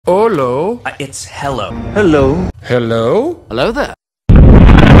Hello. It's hello. Hello. Hello? Hello there.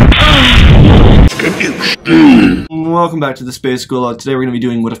 Welcome back to the Space School. Today we're going to be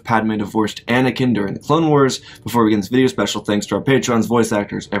doing What If Padme Divorced Anakin during the Clone Wars. Before we begin this video, special thanks to our patrons, voice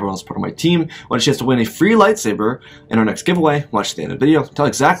actors, everyone else part of my team. Want a chance to win a free lightsaber in our next giveaway? Watch the end of the video, tell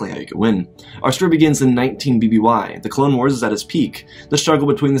exactly how you can win. Our story begins in 19 BBY. The Clone Wars is at its peak. The struggle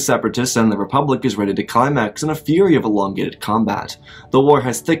between the Separatists and the Republic is ready to climax in a fury of elongated combat. The war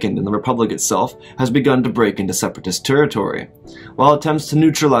has thickened and the Republic itself has begun to break into Separatist territory. While attempts to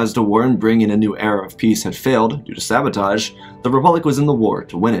neutralize the war and bring in a new era of peace had failed due to sabotage, the Republic was in the war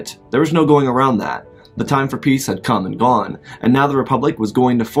to win it. There was no going around that. The time for peace had come and gone, and now the Republic was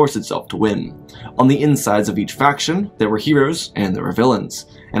going to force itself to win. On the insides of each faction, there were heroes and there were villains,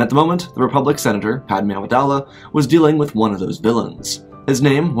 and at the moment, the Republic Senator, Padme Amidala, was dealing with one of those villains. His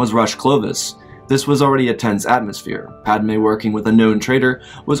name was Rush Clovis. This was already a tense atmosphere. Padme working with a known traitor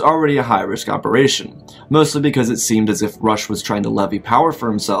was already a high-risk operation, mostly because it seemed as if Rush was trying to levy power for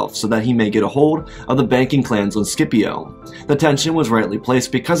himself so that he may get a hold of the banking clans on Scipio. The tension was rightly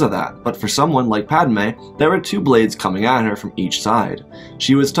placed because of that, but for someone like Padme, there were two blades coming at her from each side.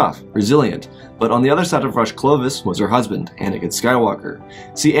 She was tough, resilient, but on the other side of Rush Clovis was her husband, Anakin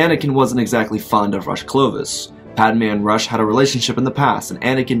Skywalker. See, Anakin wasn't exactly fond of Rush Clovis. Padme and Rush had a relationship in the past, and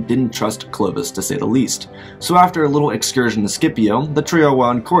Anakin didn't trust Clovis to say the least. So after a little excursion to Scipio, the trio were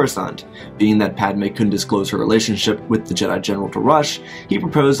on Coruscant. Being that Padme couldn't disclose her relationship with the Jedi General to Rush, he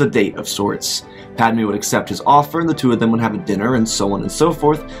proposed a date of sorts. Padme would accept his offer and the two of them would have a dinner and so on and so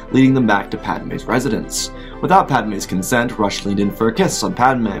forth, leading them back to Padme's residence. Without Padme's consent, Rush leaned in for a kiss on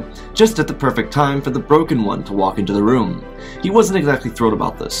Padme, just at the perfect time for the Broken One to walk into the room. He wasn't exactly thrilled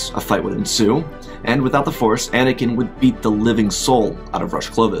about this. A fight would ensue, and without the Force, Anakin would beat the living soul out of Rush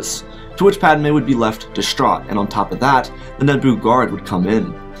Clovis, to which Padme would be left distraught, and on top of that, the Naboo guard would come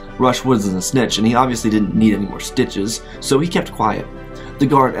in. Rush wasn't a snitch, and he obviously didn't need any more stitches, so he kept quiet. The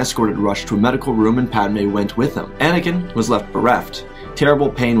guard escorted Rush to a medical room and Padme went with him. Anakin was left bereft. Terrible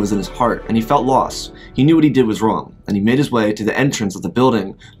pain was in his heart, and he felt lost. He knew what he did was wrong, and he made his way to the entrance of the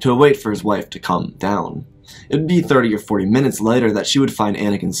building to await for his wife to come down. It would be 30 or 40 minutes later that she would find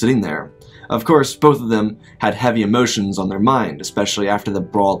Anakin sitting there. Of course, both of them had heavy emotions on their mind, especially after the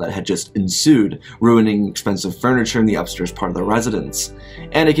brawl that had just ensued, ruining expensive furniture in the upstairs part of the residence.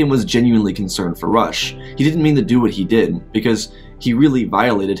 Anakin was genuinely concerned for Rush. He didn't mean to do what he did, because he really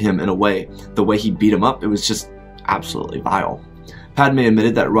violated him in a way. The way he beat him up, it was just absolutely vile. Padme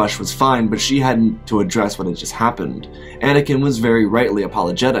admitted that Rush was fine, but she hadn't to address what had just happened. Anakin was very rightly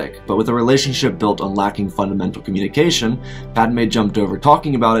apologetic, but with a relationship built on lacking fundamental communication, Padme jumped over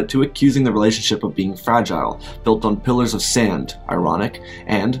talking about it to accusing the relationship of being fragile, built on pillars of sand, ironic,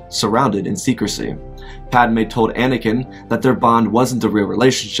 and surrounded in secrecy. Padme told Anakin that their bond wasn't a real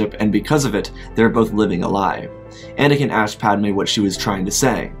relationship, and because of it, they were both living a lie. Anakin asked Padme what she was trying to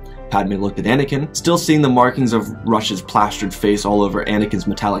say. Padme looked at Anakin, still seeing the markings of Rush's plastered face all over Anakin's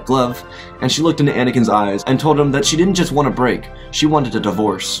metallic glove, and she looked into Anakin's eyes and told him that she didn't just want a break, she wanted a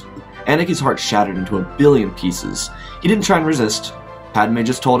divorce. Anakin's heart shattered into a billion pieces. He didn't try and resist. Padme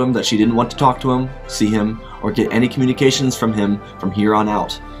just told him that she didn't want to talk to him, see him, or get any communications from him from here on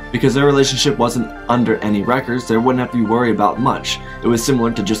out. Because their relationship wasn't under any records, there wouldn't have to be worried about much. It was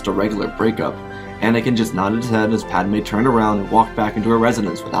similar to just a regular breakup. Anakin just nodded his head as Padme turned around and walked back into her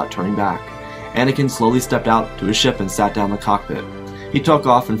residence without turning back. Anakin slowly stepped out to his ship and sat down in the cockpit. He took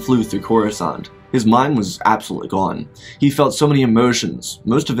off and flew through Coruscant. His mind was absolutely gone. He felt so many emotions.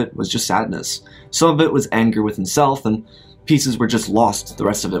 Most of it was just sadness. Some of it was anger with himself, and pieces were just lost, the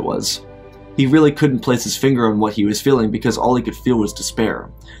rest of it was. He really couldn't place his finger on what he was feeling because all he could feel was despair.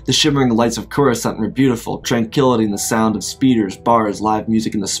 The shimmering lights of Coruscant were beautiful, tranquility and the sound of speeders, bars, live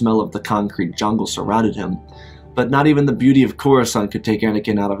music and the smell of the concrete jungle surrounded him. But not even the beauty of Coruscant could take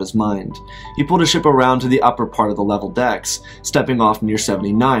Anakin out of his mind. He pulled his ship around to the upper part of the level decks, stepping off near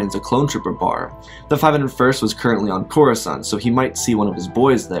 79's, a clone trooper bar. The 501st was currently on Coruscant, so he might see one of his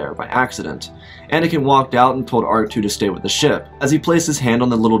boys there by accident. Anakin walked out and told R2 to stay with the ship, as he placed his hand on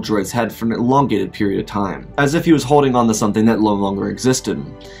the little droid's head for an elongated period of time, as if he was holding on to something that no longer existed.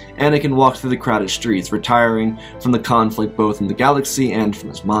 Anakin walked through the crowded streets, retiring from the conflict both in the galaxy and from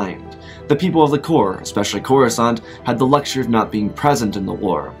his mind. The people of the core, especially Coruscant, had the luxury of not being present in the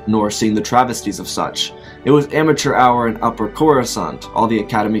war, nor seeing the travesties of such. It was amateur hour in Upper Coruscant. All the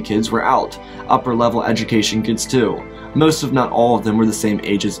academy kids were out, upper level education kids too. Most if not all of them were the same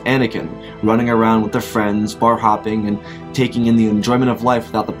age as Anakin, running around with their friends, bar hopping, and taking in the enjoyment of life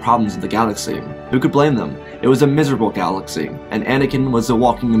without the problems of the galaxy. Who could blame them? It was a miserable galaxy, and Anakin was a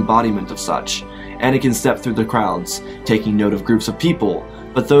walking embodiment of such. Anakin stepped through the crowds, taking note of groups of people,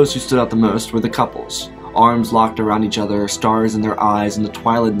 But those who stood out the most were the couples, arms locked around each other, stars in their eyes, and the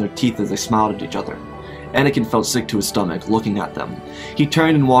twilight in their teeth as they smiled at each other. Anakin felt sick to his stomach, looking at them. He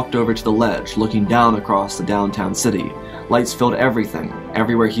turned and walked over to the ledge, looking down across the downtown city. Lights filled everything.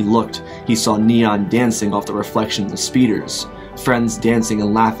 Everywhere he looked, he saw neon dancing off the reflection of the speeders. Friends dancing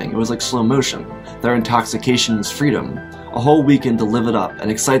and laughing. It was like slow motion. Their intoxication was freedom. A whole weekend to live it up and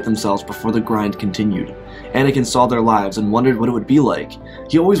excite themselves before the grind continued. Anakin saw their lives and wondered what it would be like.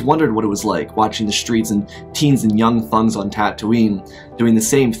 He always wondered what it was like, watching the streets and teens and young thugs on Tatooine doing the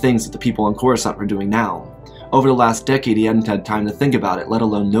same things that the people on Coruscant were doing now. Over the last decade, he hadn't had time to think about it, let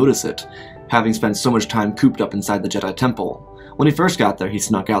alone notice it, having spent so much time cooped up inside the Jedi Temple. When he first got there, he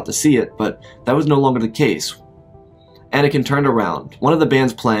snuck out to see it, but that was no longer the case. Anakin turned around. One of the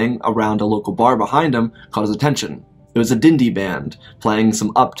bands playing around a local bar behind him caught his attention. It was a Dindy band, playing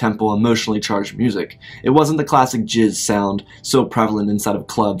some up-tempo, emotionally charged music. It wasn't the classic jizz sound so prevalent inside of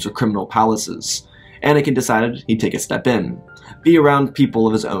clubs or criminal palaces. Anakin decided he'd take a step in, be around people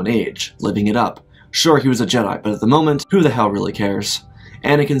of his own age, living it up. Sure, he was a Jedi, but at the moment, who the hell really cares?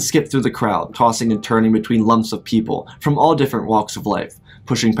 Anakin skipped through the crowd, tossing and turning between lumps of people from all different walks of life,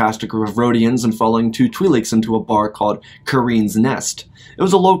 pushing past a group of Rhodians and following two Twi'leks into a bar called Kareen's Nest. It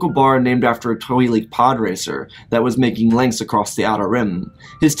was a local bar named after a Twi'lek pod racer that was making lengths across the Outer Rim.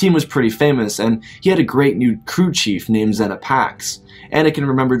 His team was pretty famous, and he had a great new crew chief named Zena Pax. Anakin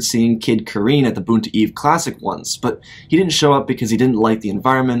remembered seeing Kid Kareen at the Boonta Eve Classic once, but he didn't show up because he didn't like the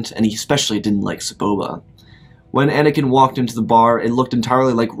environment, and he especially didn't like Saboba. When Anakin walked into the bar, it looked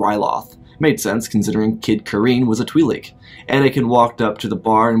entirely like Ryloth. Made sense, considering Kid Kareen was a Twi'lek. Anakin walked up to the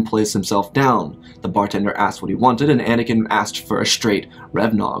bar and placed himself down. The bartender asked what he wanted, and Anakin asked for a straight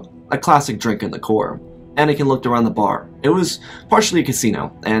Revnog, a classic drink in the core. Anakin looked around the bar. It was partially a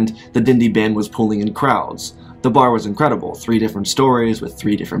casino, and the Dindy band was pulling in crowds. The bar was incredible, 3 different stories with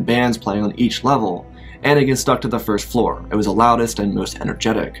 3 different bands playing on each level. Anakin stuck to the first floor. It was the loudest and most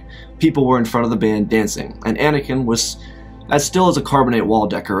energetic. People were in front of the band dancing, and Anakin was as still as a carbonate wall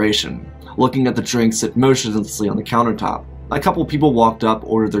decoration, looking at the drinks sit motionlessly on the countertop. A couple people walked up,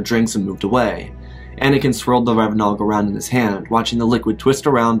 ordered their drinks, and moved away. Anakin swirled the Revnog around in his hand, watching the liquid twist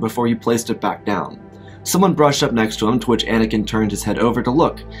around before he placed it back down. Someone brushed up next to him, to which Anakin turned his head over to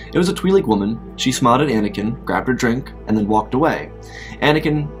look. It was a Twi'lek woman. She smiled at Anakin, grabbed her drink, and then walked away.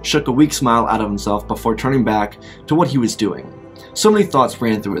 Anakin shook a weak smile out of himself before turning back to what he was doing. So many thoughts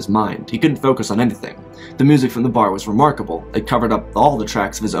ran through his mind, he couldn't focus on anything. The music from the bar was remarkable. It covered up all the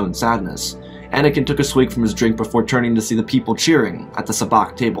tracks of his own sadness. Anakin took a swig from his drink before turning to see the people cheering at the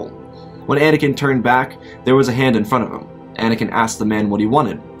sabacc table. When Anakin turned back, there was a hand in front of him. Anakin asked the man what he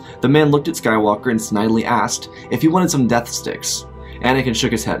wanted. The man looked at Skywalker and snidely asked if he wanted some death sticks. Anakin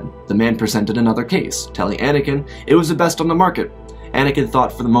shook his head. The man presented another case, telling Anakin it was the best on the market. Anakin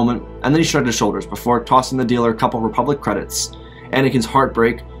thought for the moment, and then he shrugged his shoulders before tossing the dealer a couple Republic credits. Anakin's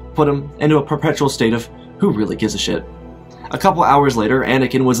heartbreak put him into a perpetual state of, who really gives a shit? A couple hours later,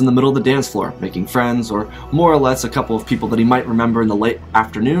 Anakin was in the middle of the dance floor, making friends, or more or less a couple of people that he might remember in the late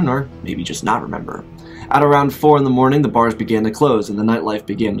afternoon, or maybe just not remember. At around 4 in the morning, the bars began to close and the nightlife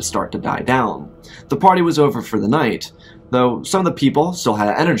began to start to die down. The party was over for the night, though some of the people still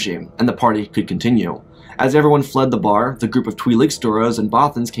had energy, and the party could continue. As everyone fled the bar, the group of Twi'leks, Doros, and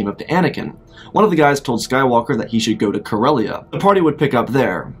Bothans came up to Anakin. One of the guys told Skywalker that he should go to Corellia. The party would pick up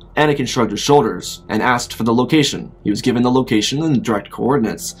there. Anakin shrugged his shoulders and asked for the location. He was given the location and the direct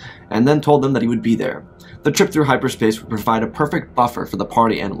coordinates, and then told them that he would be there. The trip through hyperspace would provide a perfect buffer for the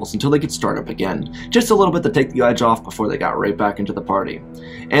party animals until they could start up again, just a little bit to take the edge off before they got right back into the party.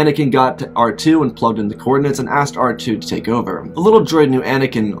 Anakin got to R2 and plugged in the coordinates and asked R2 to take over. The little droid knew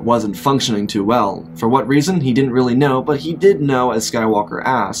Anakin wasn't functioning too well. For what reason, he didn't really know, but he did know, as Skywalker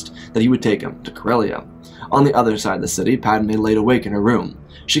asked, that he would take him to Corellia. On the other side of the city, Padme laid awake in her room.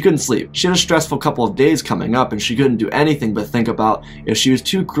 She couldn't sleep. She had a stressful couple of days coming up, and she couldn't do anything but think about if she was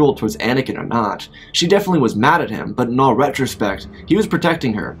too cruel towards Anakin or not. She definitely was mad at him, but in all retrospect, he was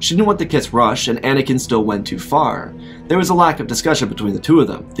protecting her. She didn't want the kiss rush, and Anakin still went too far. There was a lack of discussion between the two of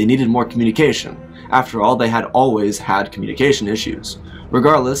them. They needed more communication. After all, they had always had communication issues.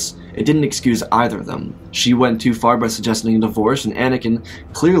 Regardless, it didn't excuse either of them. She went too far by suggesting a divorce, and Anakin,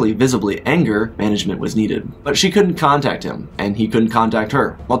 clearly visibly anger management was needed. But she couldn't contact him, and he couldn't contact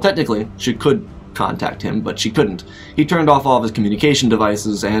her. Well, technically, she could contact him, but she couldn't. He turned off all of his communication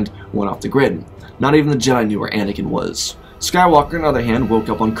devices and went off the grid. Not even the Jedi knew where Anakin was. Skywalker, on the other hand, woke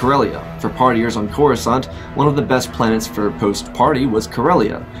up on Corellia. For partiers on Coruscant, one of the best planets for post-party was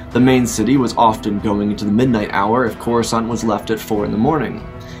Corellia. The main city was often going into the midnight hour if Coruscant was left at 4 in the morning.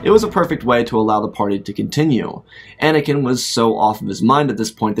 It was a perfect way to allow the party to continue. Anakin was so off of his mind at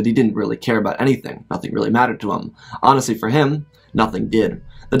this point that he didn't really care about anything. Nothing really mattered to him. Honestly, for him, nothing did.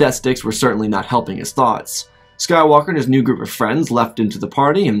 The death sticks were certainly not helping his thoughts. Skywalker and his new group of friends left into the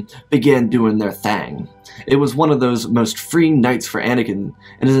party and began doing their thing. It was one of those most freeing nights for Anakin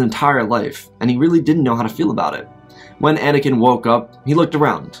in his entire life, and he really didn't know how to feel about it. When Anakin woke up, he looked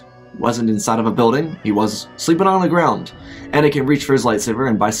around. He wasn't inside of a building, he was sleeping on the ground. Anakin reached for his lightsaber,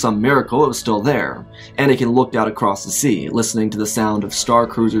 and by some miracle, it was still there. Anakin looked out across the sea, listening to the sound of star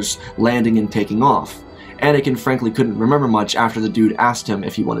cruisers landing and taking off. Anakin frankly couldn't remember much after the dude asked him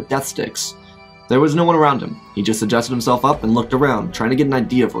if he wanted death sticks. There was no one around him. He just adjusted himself up and looked around, trying to get an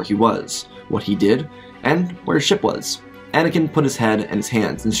idea of where he was, what he did, and where his ship was. Anakin put his head in his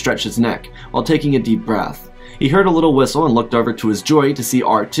hands and stretched his neck, while taking a deep breath. He heard a little whistle and looked over to his droid to see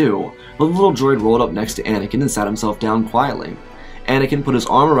R2. The little droid rolled up next to Anakin and sat himself down quietly. Anakin put his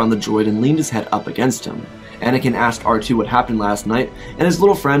arm around the droid and leaned his head up against him. Anakin asked R2 what happened last night, and his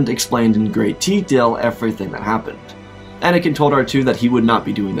little friend explained in great detail everything that happened. Anakin told R2 that he would not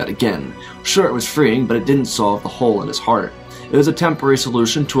be doing that again. Sure, it was freeing, but it didn't solve the hole in his heart. It was a temporary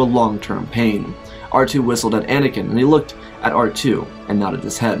solution to a long-term pain. R2 whistled at Anakin, and he looked at R2 and nodded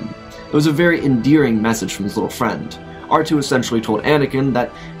his head. It was a very endearing message from his little friend. R2 essentially told Anakin that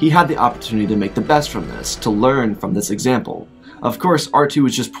he had the opportunity to make the best from this, to learn from this example. Of course, R2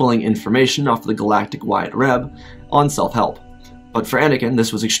 was just pulling information off the galactic wide web on self-help. But for Anakin,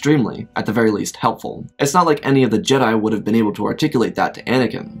 this was extremely, at the very least, helpful. It's not like any of the Jedi would have been able to articulate that to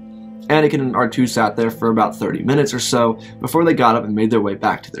Anakin. Anakin and R2 sat there for about 30 minutes or so before they got up and made their way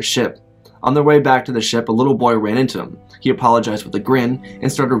back to their ship. On their way back to the ship, a little boy ran into him. He apologized with a grin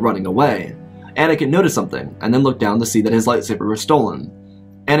and started running away. Anakin noticed something, and then looked down to see that his lightsaber was stolen.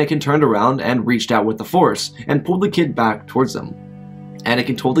 Anakin turned around and reached out with the Force, and pulled the kid back towards him.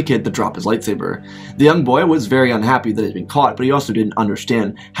 Anakin told the kid to drop his lightsaber. The young boy was very unhappy that he had been caught, but he also didn't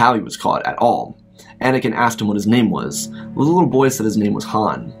understand how he was caught at all. Anakin asked him what his name was. The little boy said his name was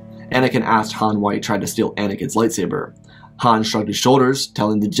Han. Anakin asked Han why he tried to steal Anakin's lightsaber. Han shrugged his shoulders,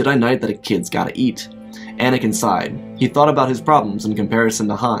 telling the Jedi Knight that a kid's gotta eat. Anakin sighed. He thought about his problems in comparison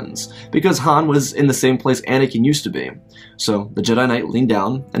to Han's, because Han was in the same place Anakin used to be. So the Jedi Knight leaned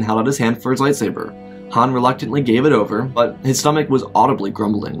down and held out his hand for his lightsaber. Han reluctantly gave it over, but his stomach was audibly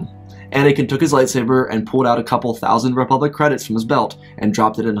grumbling. Anakin took his lightsaber and pulled out a couple thousand Republic credits from his belt and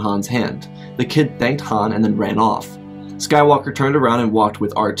dropped it in Han's hand. The kid thanked Han and then ran off. Skywalker turned around and walked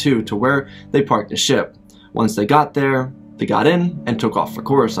with R2 to where they parked his ship. Once they got there, they got in and took off for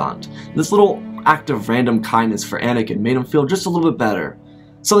Coruscant. This little act of random kindness for Anakin made him feel just a little bit better.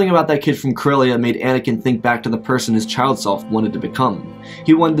 Something about that kid from Corellia made Anakin think back to the person his child self wanted to become.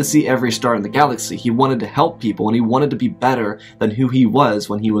 He wanted to see every star in the galaxy, he wanted to help people, and he wanted to be better than who he was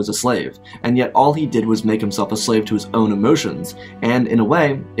when he was a slave. And yet all he did was make himself a slave to his own emotions, and in a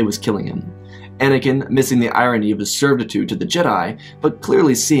way, it was killing him. Anakin, missing the irony of his servitude to the Jedi, but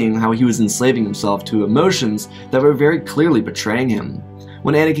clearly seeing how he was enslaving himself to emotions that were very clearly betraying him.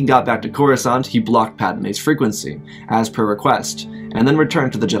 When Anakin got back to Coruscant, he blocked Padme's frequency, as per request, and then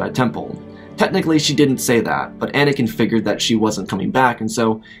returned to the Jedi Temple. Technically, she didn't say that, but Anakin figured that she wasn't coming back, and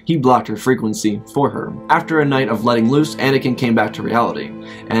so he blocked her frequency for her. After a night of letting loose, Anakin came back to reality,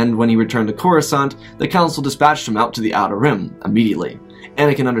 and when he returned to Coruscant, the Council dispatched him out to the Outer Rim immediately.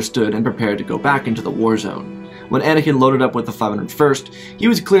 Anakin understood and prepared to go back into the war zone. When Anakin loaded up with the 501st, he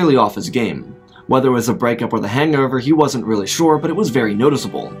was clearly off his game. Whether it was a breakup or the hangover, he wasn't really sure, but it was very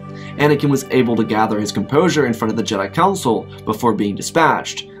noticeable. Anakin was able to gather his composure in front of the Jedi Council before being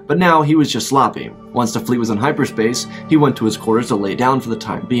dispatched, but now he was just sloppy. Once the fleet was in hyperspace, he went to his quarters to lay down for the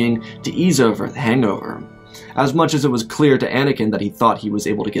time being to ease over the hangover. As much as it was clear to Anakin that he thought he was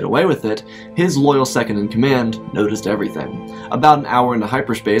able to get away with it, his loyal second-in-command noticed everything. About an hour into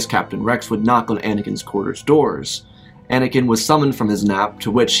hyperspace, Captain Rex would knock on Anakin's quarters' doors. Anakin was summoned from his nap,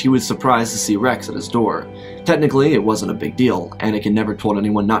 to which he was surprised to see Rex at his door. Technically, it wasn't a big deal. Anakin never told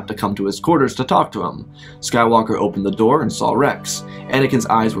anyone not to come to his quarters to talk to him. Skywalker opened the door and saw Rex. Anakin's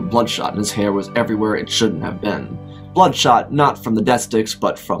eyes were bloodshot and his hair was everywhere it shouldn't have been. Bloodshot not from the death sticks,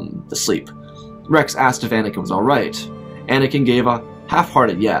 but from the sleep. Rex asked if Anakin was alright. Anakin gave a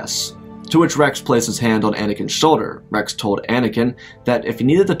half-hearted yes, to which Rex placed his hand on Anakin's shoulder. Rex told Anakin that if he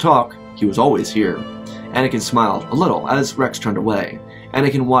needed to talk, he was always here. Anakin smiled a little as Rex turned away.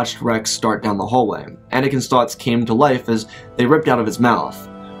 Anakin watched Rex start down the hallway. Anakin's thoughts came to life as they ripped out of his mouth.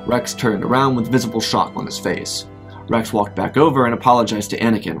 Rex turned around with visible shock on his face. Rex walked back over and apologized to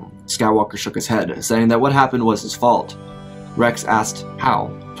Anakin. Skywalker shook his head, saying that what happened was his fault. Rex asked how,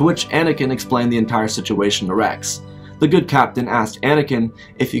 to which Anakin explained the entire situation to Rex. The good captain asked Anakin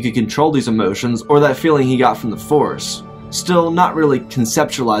if he could control these emotions or that feeling he got from the Force. Still not really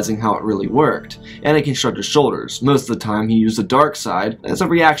conceptualizing how it really worked, Anakin shrugged his shoulders. Most of the time he used the dark side as a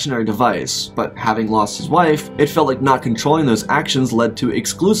reactionary device, but having lost his wife, it felt like not controlling those actions led to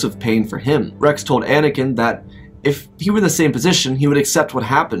exclusive pain for him. Rex told Anakin that if he were in the same position, he would accept what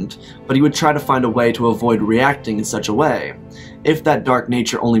happened, but he would try to find a way to avoid reacting in such a way. If that dark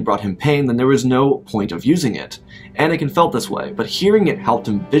nature only brought him pain, then there was no point of using it. Anakin felt this way, but hearing it helped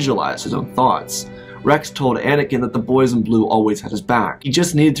him visualize his own thoughts. Rex told Anakin that the boys in blue always had his back. He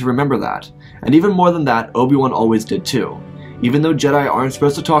just needed to remember that. And even more than that, Obi-Wan always did too. Even though Jedi aren't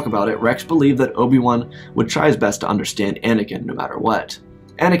supposed to talk about it, Rex believed that Obi-Wan would try his best to understand Anakin no matter what.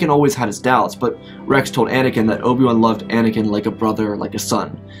 Anakin always had his doubts, but Rex told Anakin that Obi-Wan loved Anakin like a brother, like a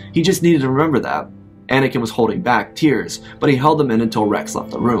son. He just needed to remember that. Anakin was holding back tears, but he held them in until Rex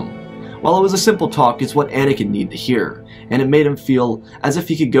left the room. While it was a simple talk, it's what Anakin needed to hear, and it made him feel as if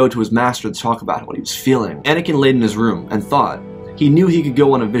he could go to his master to talk about what he was feeling. Anakin laid in his room and thought. He knew he could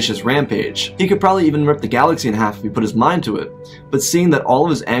go on a vicious rampage. He could probably even rip the galaxy in half if he put his mind to it. But seeing that all of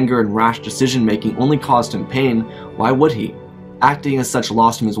his anger and rash decision-making only caused him pain, why would he? Acting as such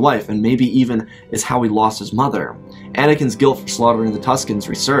lost him his wife, and maybe even is how he lost his mother. Anakin's guilt for slaughtering the Tuskens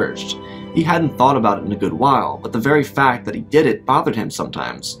resurged. He hadn't thought about it in a good while, but the very fact that he did it bothered him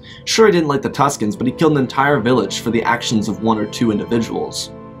sometimes. Sure, he didn't like the Tuskens, but he killed an entire village for the actions of one or two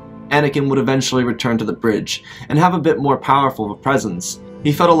individuals. Anakin would eventually return to the bridge and have a bit more powerful of a presence.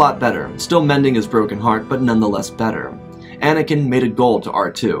 He felt a lot better, still mending his broken heart, but nonetheless better. Anakin made a goal to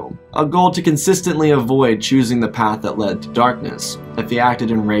R2, a goal to consistently avoid choosing the path that led to darkness. If he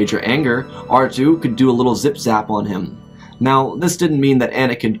acted in rage or anger, R2 could do a little zip-zap on him. Now, this didn't mean that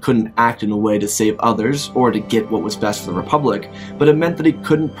Anakin couldn't act in a way to save others or to get what was best for the Republic, but it meant that he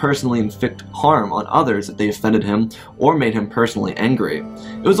couldn't personally inflict harm on others if they offended him or made him personally angry.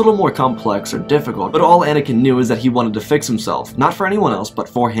 It was a little more complex or difficult, but all Anakin knew is that he wanted to fix himself, not for anyone else, but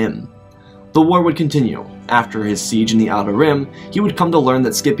for him. The war would continue. After his siege in the Outer Rim, he would come to learn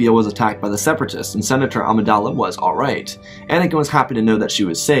that Scipio was attacked by the Separatists and Senator Amidala was alright. Anakin was happy to know that she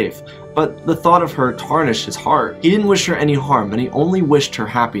was safe, but the thought of her tarnished his heart. He didn't wish her any harm, and he only wished her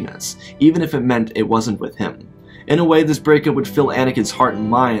happiness, even if it meant it wasn't with him. In a way, this breakup would fill Anakin's heart and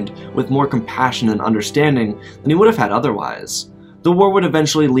mind with more compassion and understanding than he would have had otherwise. The war would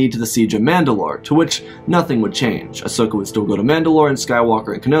eventually lead to the siege of Mandalore, to which nothing would change. Ahsoka would still go to Mandalore, and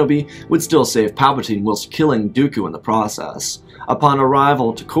Skywalker and Kenobi would still save Palpatine whilst killing Dooku in the process. Upon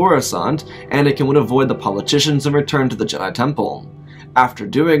arrival to Coruscant, Anakin would avoid the politicians and return to the Jedi Temple. After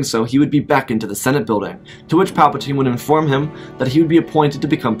doing so, he would be beckoned to the Senate building, to which Palpatine would inform him that he would be appointed to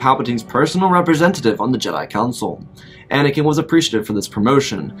become Palpatine's personal representative on the Jedi Council. Anakin was appreciative for this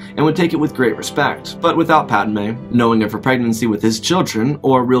promotion, and would take it with great respect, but without Padme, knowing of her pregnancy with his children,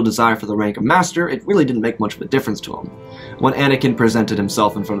 or a real desire for the rank of Master, it really didn't make much of a difference to him. When Anakin presented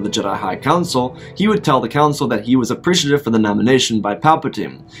himself in front of the Jedi High Council, he would tell the Council that he was appreciative for the nomination by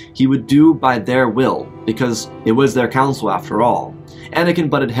Palpatine. He would do by their will, because it was their council after all. Anakin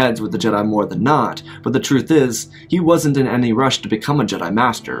butted heads with the Jedi more than not, but the truth is, he wasn't in any rush to become a Jedi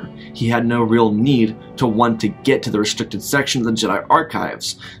Master. He had no real need to want to get to the restricted section of the Jedi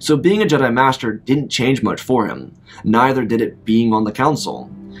Archives, so being a Jedi Master didn't change much for him. Neither did it being on the Council.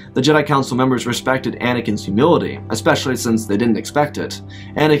 The Jedi Council members respected Anakin's humility, especially since they didn't expect it.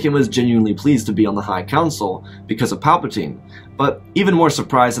 Anakin was genuinely pleased to be on the High Council because of Palpatine, but even more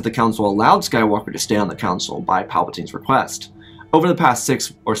surprised that the Council allowed Skywalker to stay on the Council by Palpatine's request. Over the past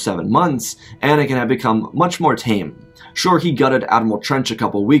 6 or 7 months, Anakin had become much more tame. Sure, he gutted Admiral Trench a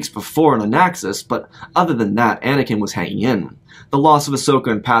couple weeks before on Anaxis, but other than that, Anakin was hanging in. The loss of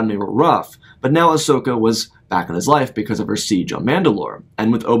Ahsoka and Padme were rough, but now Ahsoka was back in his life because of her siege on Mandalore,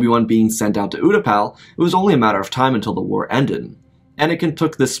 and with Obi-Wan being sent out to Utapau, it was only a matter of time until the war ended. Anakin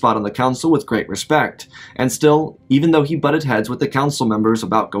took this spot on the Council with great respect, and still, even though he butted heads with the Council members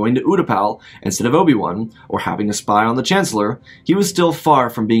about going to Utapau instead of Obi-Wan, or having a spy on the Chancellor, he was still far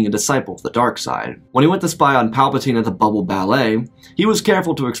from being a disciple of the dark side. When he went to spy on Palpatine at the Bubble Ballet, he was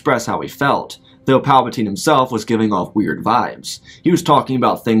careful to express how he felt, though Palpatine himself was giving off weird vibes. He was talking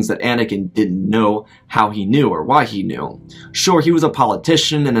about things that Anakin didn't know how he knew or why he knew. Sure, he was a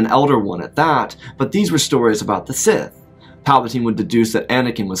politician and an elder one at that, but these were stories about the Sith. Palpatine would deduce that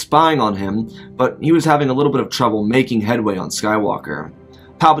Anakin was spying on him, but he was having a little bit of trouble making headway on Skywalker.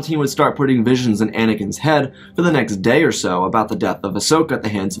 Palpatine would start putting visions in Anakin's head for the next day or so about the death of Ahsoka at the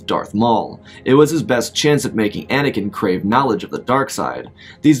hands of Darth Maul. It was his best chance at making Anakin crave knowledge of the dark side.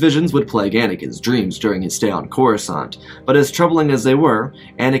 These visions would plague Anakin's dreams during his stay on Coruscant, but as troubling as they were,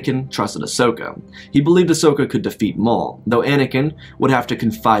 Anakin trusted Ahsoka. He believed Ahsoka could defeat Maul, though Anakin would have to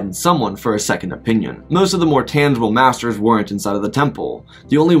confide in someone for a second opinion. Most of the more tangible masters weren't inside of the temple.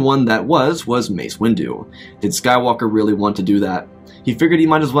 The only one that was Mace Windu. Did Skywalker really want to do that? He figured he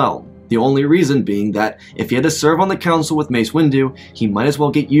might as well. The only reason being that if he had to serve on the council with Mace Windu, he might as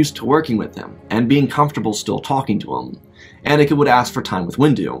well get used to working with him, and being comfortable still talking to him. Anakin would ask for time with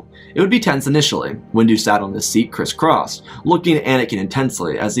Windu. It would be tense initially. Windu sat on his seat crisscrossed, looking at Anakin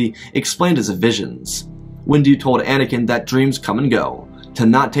intensely as he explained his visions. Windu told Anakin that dreams come and go, to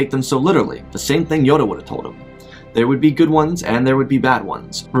not take them so literally, the same thing Yoda would have told him. There would be good ones and there would be bad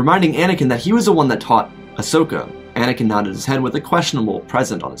ones, reminding Anakin that he was the one that taught Ahsoka. Anakin nodded his head with a questionable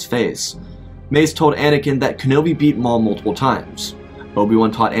present on his face. Mace told Anakin that Kenobi beat Maul multiple times.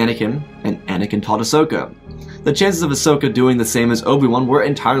 Obi-Wan taught Anakin, and Anakin taught Ahsoka. The chances of Ahsoka doing the same as Obi-Wan were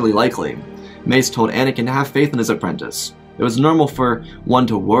entirely likely. Mace told Anakin to have faith in his apprentice. It was normal for one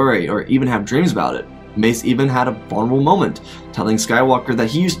to worry or even have dreams about it. Mace even had a vulnerable moment, telling Skywalker that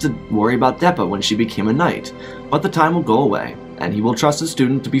he used to worry about Depa when she became a knight, but the time will go away, and he will trust his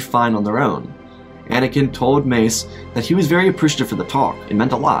student to be fine on their own. Anakin told Mace that he was very appreciative for the talk. It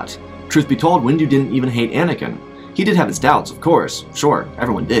meant a lot. Truth be told, Windu didn't even hate Anakin. He did have his doubts, of course. Sure,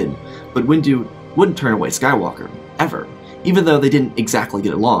 everyone did. But Windu wouldn't turn away Skywalker. Ever. Even though they didn't exactly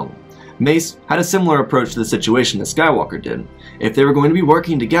get along. Mace had a similar approach to the situation that Skywalker did. If they were going to be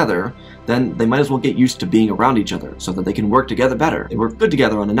working together, then they might as well get used to being around each other so that they can work together better. They worked good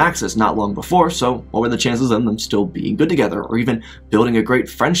together on an Axis not long before, so what were the chances of them still being good together or even building a great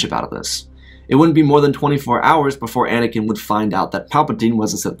friendship out of this? It wouldn't be more than 24 hours before Anakin would find out that Palpatine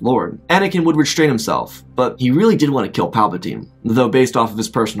was a Sith Lord. Anakin would restrain himself, but he really did want to kill Palpatine, though based off of his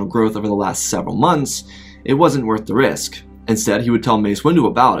personal growth over the last several months, it wasn't worth the risk. Instead, he would tell Mace Windu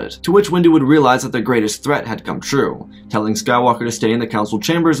about it, to which Windu would realize that their greatest threat had come true, telling Skywalker to stay in the Council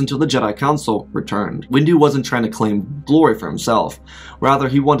chambers until the Jedi Council returned. Windu wasn't trying to claim glory for himself, rather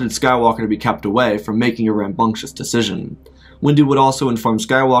he wanted Skywalker to be kept away from making a rambunctious decision. Windu would also inform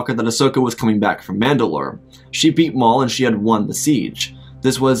Skywalker that Ahsoka was coming back from Mandalore. She beat Maul and she had won the siege.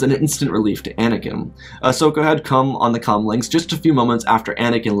 This was an instant relief to Anakin. Ahsoka had come on the comlinks just a few moments after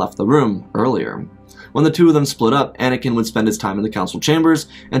Anakin left the room earlier. When the two of them split up, Anakin would spend his time in the council chambers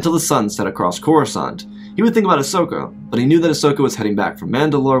until the sun set across Coruscant. He would think about Ahsoka, but he knew that Ahsoka was heading back from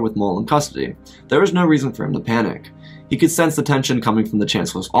Mandalore with Maul in custody. There was no reason for him to panic. He could sense the tension coming from the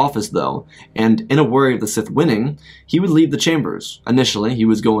Chancellor's office, though, and in a worry of the Sith winning, he would leave the chambers. Initially, he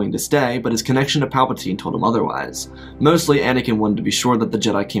was going to stay, but his connection to Palpatine told him otherwise. Mostly, Anakin wanted to be sure that the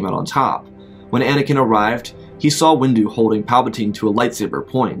Jedi came out on top. When Anakin arrived, he saw Windu holding Palpatine to a lightsaber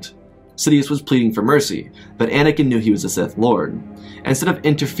point. Sidious was pleading for mercy, but Anakin knew he was a Sith Lord. Instead of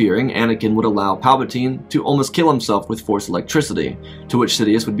interfering, Anakin would allow Palpatine to almost kill himself with Force electricity, to which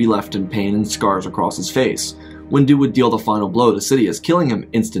Sidious would be left in pain and scars across his face. Windu would deal the final blow to Sidious, killing him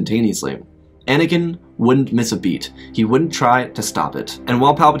instantaneously. Anakin wouldn't miss a beat. He wouldn't try to stop it. And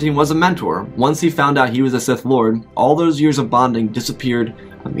while Palpatine was a mentor, once he found out he was a Sith Lord, all those years of bonding disappeared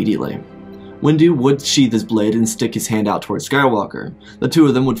immediately. Windu would sheath his blade and stick his hand out towards Skywalker. The two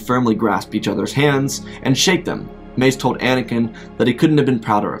of them would firmly grasp each other's hands and shake them. Mace told Anakin that he couldn't have been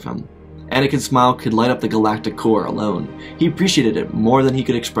prouder of him. Anakin's smile could light up the galactic core alone. He appreciated it more than he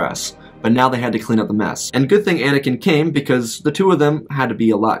could express. But now they had to clean up the mess. And good thing Anakin came, because the two of them had to be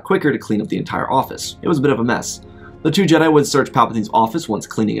a lot quicker to clean up the entire office. It was a bit of a mess. The two Jedi would search Palpatine's office once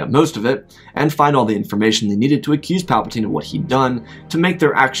cleaning up most of it, and find all the information they needed to accuse Palpatine of what he'd done to make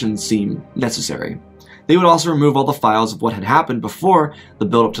their actions seem necessary. They would also remove all the files of what had happened before the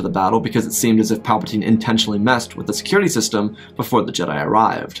build-up to the battle, because it seemed as if Palpatine intentionally messed with the security system before the Jedi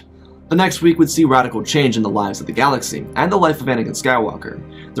arrived. The next week would see radical change in the lives of the galaxy, and the life of Anakin Skywalker.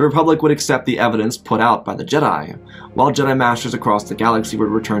 The Republic would accept the evidence put out by the Jedi. While Jedi Masters across the galaxy would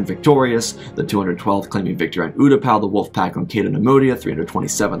return victorious, the 212th claiming victory on Utapau, the Wolfpack on Cato Nemodia,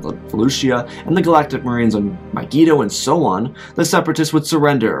 327th on Felucia, and the Galactic Marines on Megiddo, and so on, the Separatists would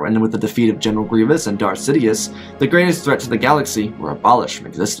surrender, and with the defeat of General Grievous and Darth Sidious, the greatest threat to the galaxy were abolished from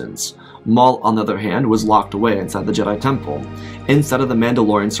existence. Maul, on the other hand, was locked away inside the Jedi Temple, inside of the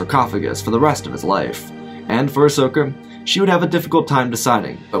Mandalorian sarcophagus for the rest of his life. And for Ahsoka, she would have a difficult time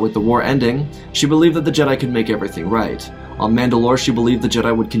deciding, but with the war ending, she believed that the Jedi could make everything right. On Mandalore, she believed the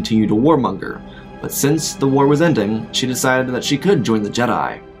Jedi would continue to warmonger, but since the war was ending, she decided that she could join the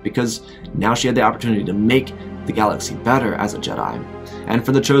Jedi, because now she had the opportunity to make the galaxy better as a Jedi. and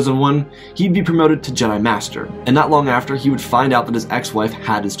for the Chosen One, he'd be promoted to Jedi Master. And not long after, he would find out that his ex-wife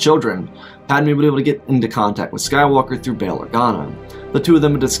had his children. Padme would be able to get into contact with Skywalker through Bail Organa. The two of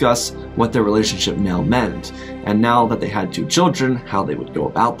them would discuss what their relationship now meant, and now that they had 2 children, how they would go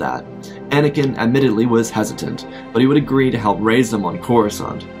about that. Anakin admittedly was hesitant, but he would agree to help raise them on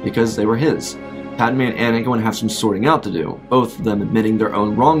Coruscant, because they were his. Padme and Anakin would have some sorting out to do, both of them admitting their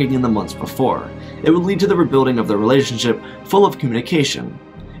own wronging in the months before. It would lead to the rebuilding of their relationship, full of communication.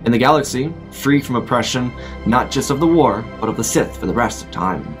 In the galaxy, free from oppression, not just of the war, but of the Sith for the rest of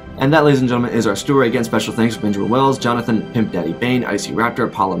time. And that, ladies and gentlemen, is our story. Again, special thanks to Benjamin Wells, Jonathan, Pimp Daddy Bane, Icy Raptor,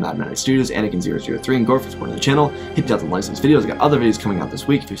 Apollo Mad Night Studios, Anakin003, and Gore for supporting the channel. Hit the like these videos. I got other videos coming out this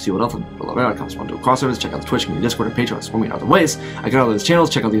week. If you see what else below there, I come to crossovers. Check out the Twitch, community, Discord, and Patreon. Support me in other ways. I got all those channels.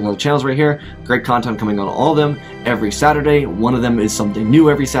 Check out these other channels right here. Great content coming on all of them every Saturday. One of them is something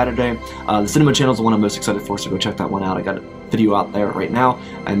new every Saturday. The cinema channel is the one I'm most excited for, so go check that one out. I got a video out there right now,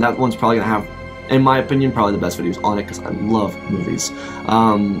 and that one's probably gonna have, in my opinion, probably the best videos on it because I love movies.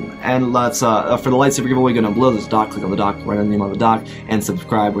 And let's for the lightsaber giveaway, go down below. There's a doc. Click on the doc, write the name on the doc, and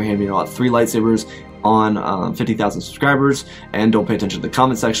subscribe. We're handing out 3 lightsabers on 50,000 subscribers. And don't pay attention to the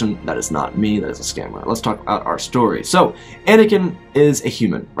comment section. That is not me. That is a scammer. Let's talk about our story. So Anakin is a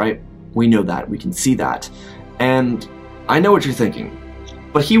human, right? We know that. We can see that. And I know what you're thinking,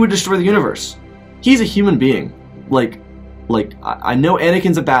 but he would destroy the universe. He's a human being. I know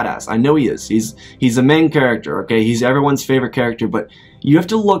Anakin's a badass. I know he is. He's the main character, okay? He's everyone's favorite character, but you have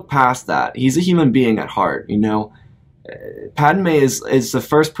to look past that. He's a human being at heart, you know? Padme is the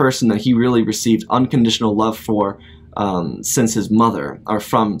first person that he really received unconditional love for since his mother,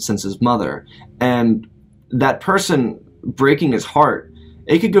 since his mother. And that person breaking his heart,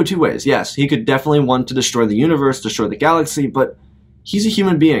 it could go 2 ways. Yes, he could definitely want to destroy the universe, destroy the galaxy, but he's a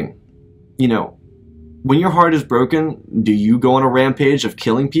human being, you know? When your heart is broken, do you go on a rampage of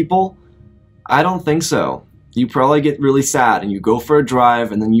killing people? I don't think so. You probably get really sad and you go for a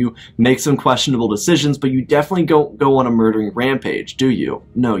drive and then you make some questionable decisions, but you definitely don't go on a murdering rampage, do you?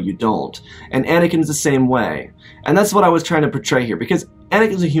 No, you don't. And Anakin's the same way. And that's what I was trying to portray here, because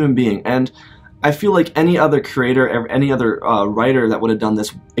Anakin's a human being, and I feel like any other creator, any other writer that would have done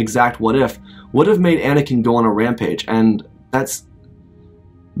this exact what if, would have made Anakin go on a rampage, and that's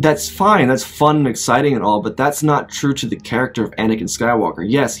fine, that's fun and exciting and all, but that's not true to the character of Anakin Skywalker.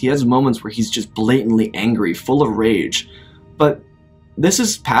 Yes, he has moments where he's just blatantly angry, full of rage, but this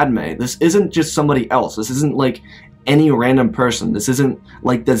is Padme. This isn't just somebody else. This isn't like any random person. This isn't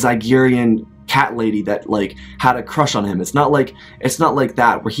like the Zygerian cat lady that like had a crush on him. It's not like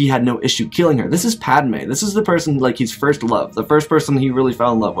that where he had no issue killing her. This is Padme. This is the person like he's first loved, the first person he really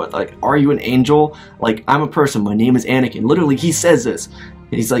fell in love with. Like, are you an angel? Like, I'm a person, my name is Anakin. Literally, he says this.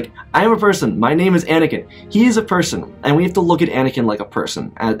 He's like, I am a person, my name is Anakin. He is a person, and we have to look at Anakin like a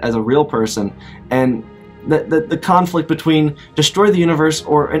person, as a real person, and the conflict between destroy the universe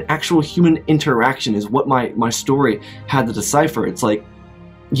or an actual human interaction is what my story had to decipher. It's like,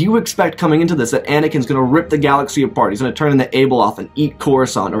 you expect coming into this that Anakin's going to rip the galaxy apart. He's going to turn into Abeloth and eat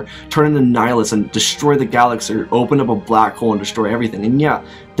Coruscant, or turn into Nihilus and destroy the galaxy, or open up a black hole and destroy everything. And yeah,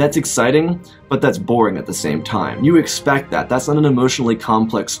 that's exciting, but that's boring at the same time. You expect that. That's not an emotionally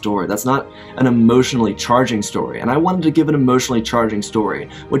complex story. That's not an emotionally charging story. And I wanted to give an emotionally charging story,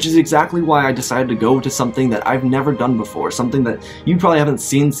 which is exactly why I decided to go to something that I've never done before, something that you probably haven't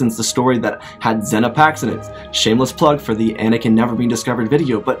seen since the story that had Xenopax in it. Shameless plug for the Anakin Never Being Discovered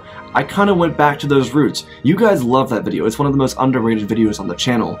video, but I kind of went back to those roots. You guys love that video. It's one of the most underrated videos on the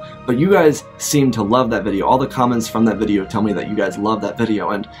channel, but you guys seem to love that video. All the comments from that video tell me that you guys love that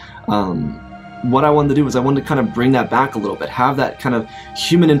video, and what I wanted to do was I wanted to kind of bring that back a little bit, have that kind of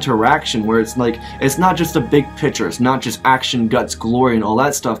human interaction where it's like, it's not just a big picture, it's not just action, guts, glory, and all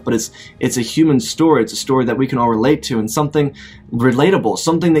that stuff, but it's a human story. It's a story that we can all relate to, and something relatable,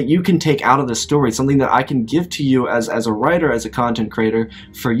 something that you can take out of the story, something that I can give to you as a writer, as a content creator,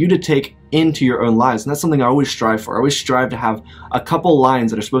 for you to take into your own lives. And that's something I always strive for. I always strive to have a couple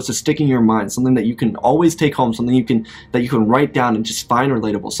lines that are supposed to stick in your mind, something that you can always take home, something that you can write down and just find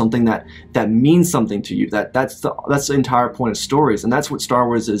relatable, something that means something to you. That's the entire point of stories, and that's what Star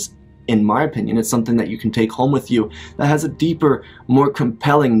Wars is, in my opinion. It's something that you can take home with you that has a deeper, more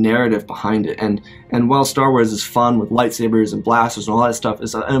compelling narrative behind it. And while Star Wars is fun with lightsabers and blasters and all that stuff,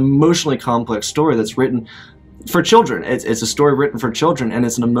 it's an emotionally complex story that's written for children. It's a story written for children, and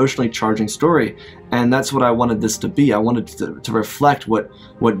it's an emotionally charging story, and that's what I wanted this to be. I wanted to reflect what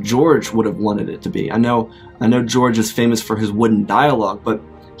George would have wanted it to be. I know George is famous for his wooden dialogue, but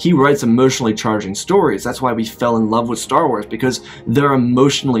he writes emotionally charging stories. That's why we fell in love with Star Wars, because they're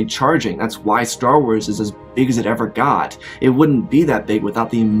emotionally charging. That's why Star Wars is as big as it ever got. It wouldn't be that big without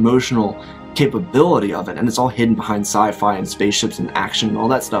the emotional capability of it, and it's all hidden behind sci-fi and spaceships and action and all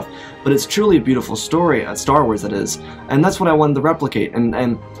that stuff. But it's truly a beautiful story, Star Wars that is, and that's what I wanted to replicate.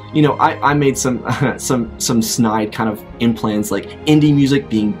 And you know, I made some some snide kind of implants, like indie music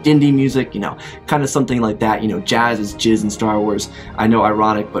being dindy music, you know, kind of something like that. You know, jazz is jizz in Star Wars. I know,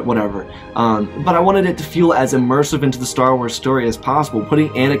 ironic, but whatever. But I wanted it to feel as immersive into the Star Wars story as possible, putting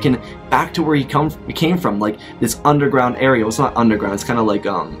Anakin back to where he came from, like this underground area. Well, it's not underground. It's kind of like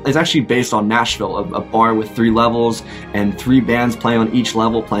it's actually based on Nashville, a bar with 3 levels and 3 bands playing on each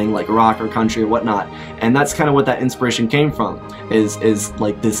level, playing like rock or country or whatnot. And that's kind of what that inspiration came from. Is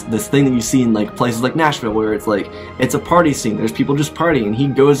like this thing that you see in like places like Nashville, where it's like it's a party scene. There's people just partying, and he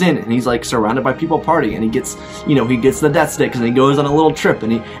goes in and he's like surrounded by people partying, and he gets, you know, he gets the death sticks and he goes on a little trip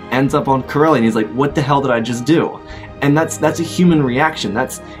and he ends up on Corellia, and he's like, what the hell did I just do? And that's a human reaction.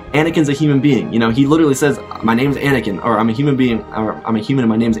 Anakin's a human being. You know, he literally says, my name's Anakin, or I'm a human being, or I'm a human and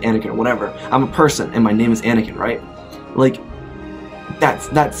my name's Anakin, or whatever. I'm a person and my name is Anakin, right? Like, that's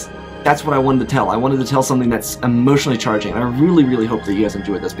what I wanted to tell. I wanted to tell something that's emotionally charging. And I really, really hope that you guys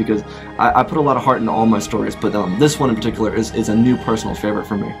enjoyed this, because I put a lot of heart into all my stories, but this one in particular is a new personal favorite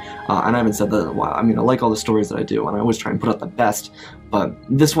for me. And I haven't said that in a while. I mean, I like all the stories that I do, and I always try and put out the best, but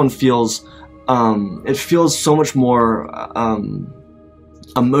this one feels, it feels so much more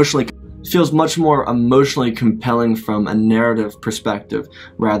feels much more emotionally compelling from a narrative perspective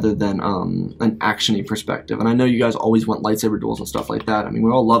rather than an action-y perspective. And I know you guys always want lightsaber duels and stuff like that. I mean,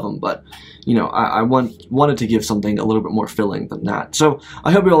 we all love them, but you know, I wanted to give something a little bit more filling than that. So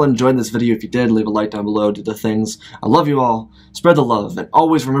I hope you all enjoyed this video. If you did, leave a like down below, do the things. I love you all. Spread the love, and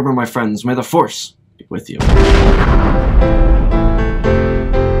always remember, my friends, may the Force be with you.